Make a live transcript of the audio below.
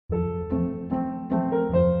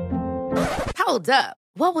Hold up.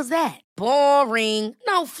 What was that? Boring.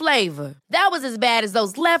 No flavor. That was as bad as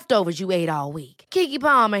those leftovers you ate all week. Keke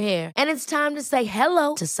Palmer here, and it's time to say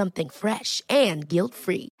hello to something fresh and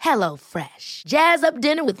guilt-free. Hello Fresh. Jazz up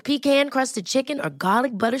dinner with pecan-crusted chicken or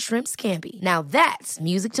garlic butter shrimp scampi. Now that's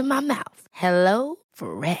music to my mouth. Hello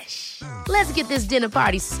Fresh. Let's get this dinner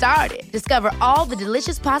party started. Discover all the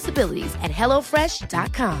delicious possibilities at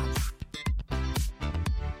hellofresh.com.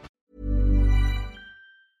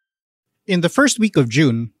 In the first week of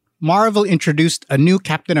June, Marvel introduced a new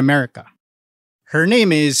Captain America. Her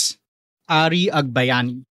name is Ari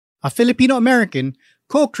Agbayani, a Filipino-American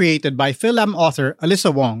co-created by Fil-Am author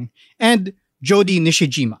Alyssa Wong and Jody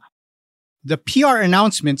Nishijima. The PR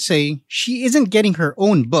announcements say she isn't getting her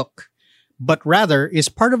own book, but rather is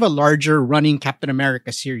part of a larger running Captain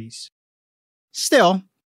America series. Still,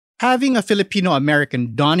 having a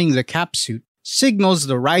Filipino-American donning the cap suit signals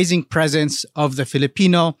the rising presence of the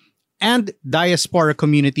Filipino and diaspora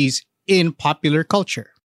communities in popular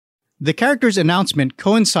culture. The character's announcement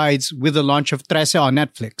coincides with the launch of Trece on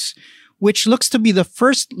Netflix, which looks to be the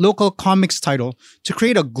first local comics title to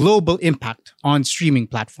create a global impact on streaming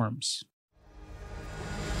platforms.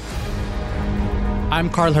 I'm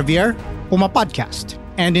Carl Javier, Puma Podcast,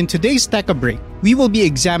 and in today's Teka Break, we will be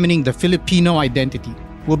examining the Filipino identity.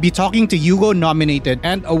 We'll be talking to Hugo-nominated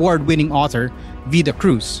and award-winning author Vida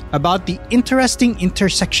Cruz about the interesting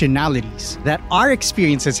intersectionalities that our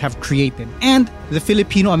experiences have created and the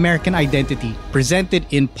Filipino-American identity presented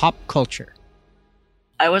in pop culture.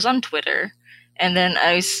 I was on Twitter, and then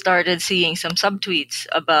I started seeing some subtweets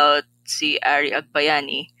about si Ari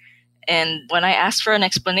Agbayani. And when I asked for an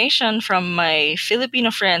explanation from my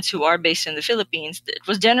Filipino friends who are based in the Philippines, it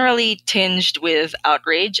was generally tinged with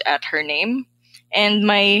outrage at her name. And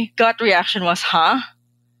my gut reaction was, huh?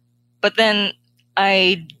 But then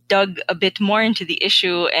I dug a bit more into the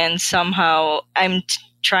issue, and somehow I'm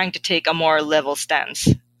trying to take a more level stance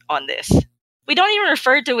on this. We don't even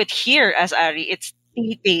refer to it here as Ari, it's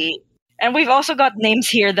Titi. And we've also got names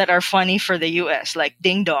here that are funny for the US, like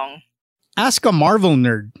Ding Dong. Ask a Marvel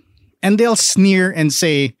nerd, and they'll sneer and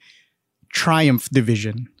say, Triumph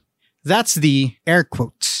Division. That's the, air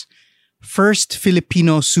quotes, first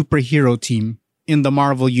Filipino superhero team in the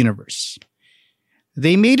Marvel Universe.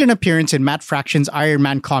 They made an appearance in Matt Fraction's Iron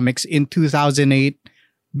Man comics in 2008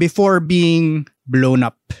 before being blown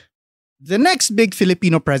up. The next big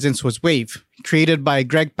Filipino presence was Wave, created by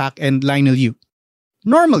Greg Pak and Lionel Yu.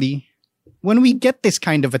 Normally, when we get this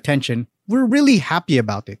kind of attention, we're really happy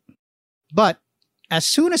about it. But as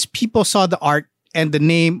soon as people saw the art and the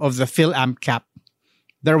name of the Fil-Am cap,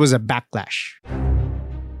 there was a backlash.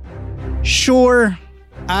 Sure,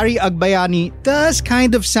 Ari Agbayani does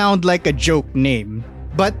kind of sound like a joke name,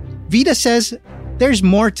 but Vida says there's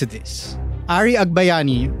more to this. Ari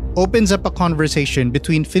Agbayani opens up a conversation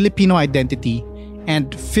between Filipino identity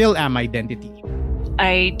and Fil-Am identity.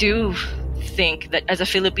 I do think that as a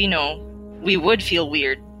Filipino, we would feel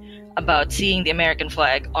weird about seeing the American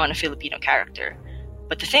flag on a Filipino character.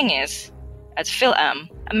 But the thing is, as Fil-Am,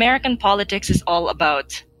 American politics is all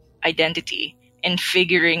about identity and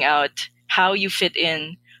figuring out how you fit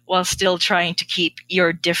in while still trying to keep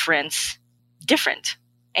your difference different.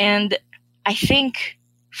 And I think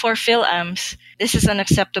for Fil-Ams, this is an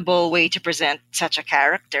acceptable way to present such a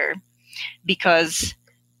character because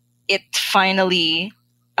it finally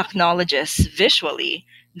acknowledges visually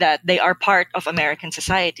that they are part of American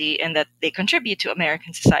society and that they contribute to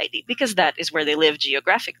American society because that is where they live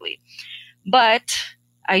geographically. But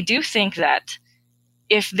I do think that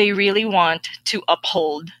if they really want to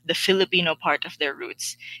uphold the Filipino part of their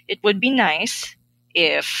roots, it would be nice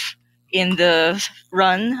if in the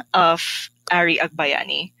run of Ari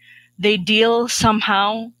Agbayani, they deal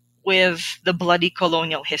somehow with the bloody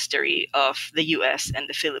colonial history of the US and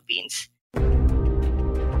the Philippines.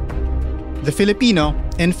 The Filipino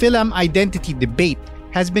and Fil-Am identity debate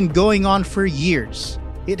has been going on for years.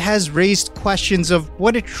 It has raised questions of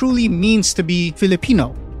what it truly means to be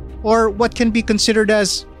Filipino, or what can be considered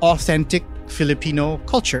as authentic Filipino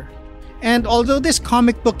culture. And although this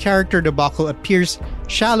comic book character debacle appears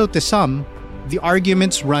shallow to some, the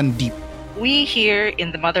arguments run deep. We here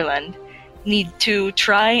in the motherland need to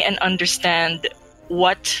try and understand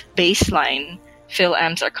what baseline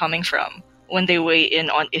Fil-Ams are coming from when they weigh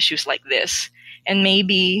in on issues like this. And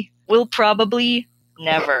maybe we'll probably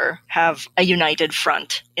never have a united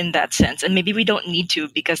front in that sense. And maybe we don't need to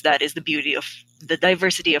because that is the beauty of the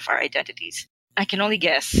diversity of our identities. I can only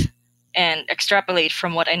guess and extrapolate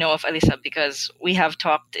from what I know of Alyssa because we have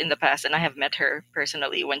talked in the past and I have met her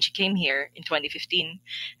personally when she came here in 2015.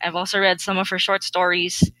 I've also read some of her short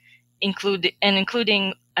stories,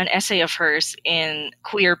 including an essay of hers in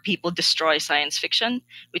Queer People Destroy Science Fiction,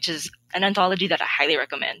 which is an anthology that I highly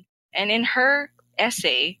recommend. And in her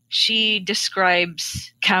essay, she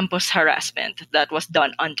describes campus harassment that was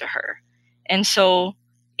done unto her. And so,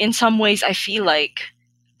 in some ways, I feel like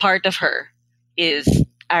part of her is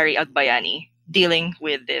Ari Agbayani dealing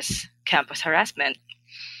with this campus harassment.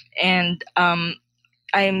 And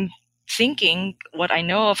I'm thinking what I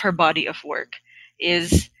know of her body of work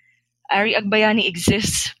is Ari Agbayani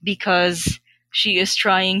exists because she is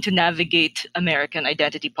trying to navigate American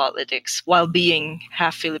identity politics while being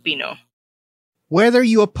half Filipino. Whether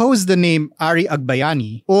you oppose the name Ari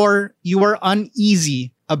Agbayani or you are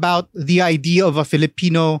uneasy about the idea of a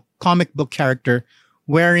Filipino comic book character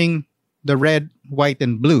wearing the red, white,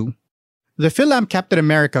 and blue, the Fil-Am Captain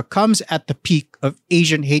America comes at the peak of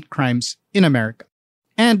Asian hate crimes in America.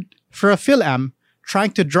 And for a Fil-Am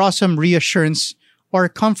trying to draw some reassurance or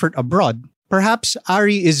comfort abroad, perhaps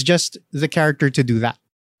Ari is just the character to do that.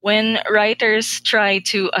 When writers try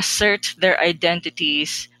to assert their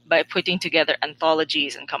identities by putting together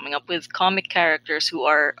anthologies and coming up with comic characters who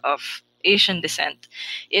are of Asian descent,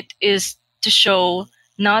 it is to show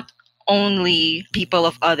not only people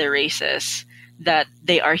of other races that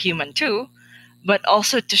they are human too, but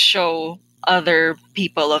also to show other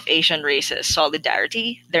people of Asian races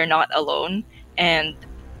solidarity. They're not alone, and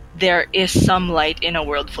there is some light in a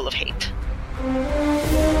world full of hate.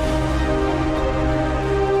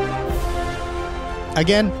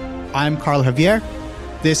 Again, I'm Carl Javier.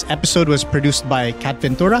 This episode was produced by Kat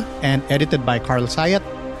Ventura and edited by Carl Sayat.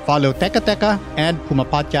 Follow Teka Teka and Puma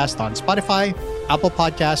Podcast on Spotify, Apple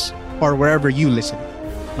Podcasts, or wherever you listen.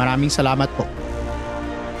 Maraming salamat po.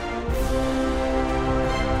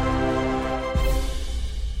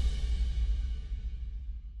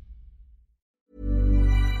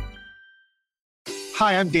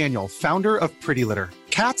 Hi, I'm Daniel, founder of Pretty Litter.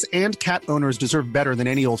 Cats and cat owners deserve better than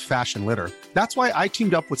any old-fashioned litter. That's why I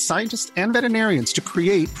teamed up with scientists and veterinarians to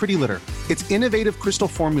create Pretty Litter. Its innovative crystal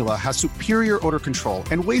formula has superior odor control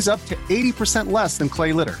and weighs up to 80% less than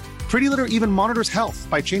clay litter. Pretty Litter even monitors health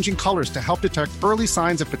by changing colors to help detect early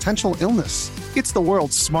signs of potential illness. It's the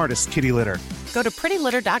world's smartest kitty litter. Go to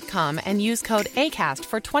prettylitter.com and use code ACAST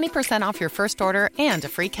for 20% off your first order and a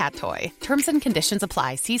free cat toy. Terms and conditions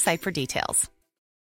apply. See site for details.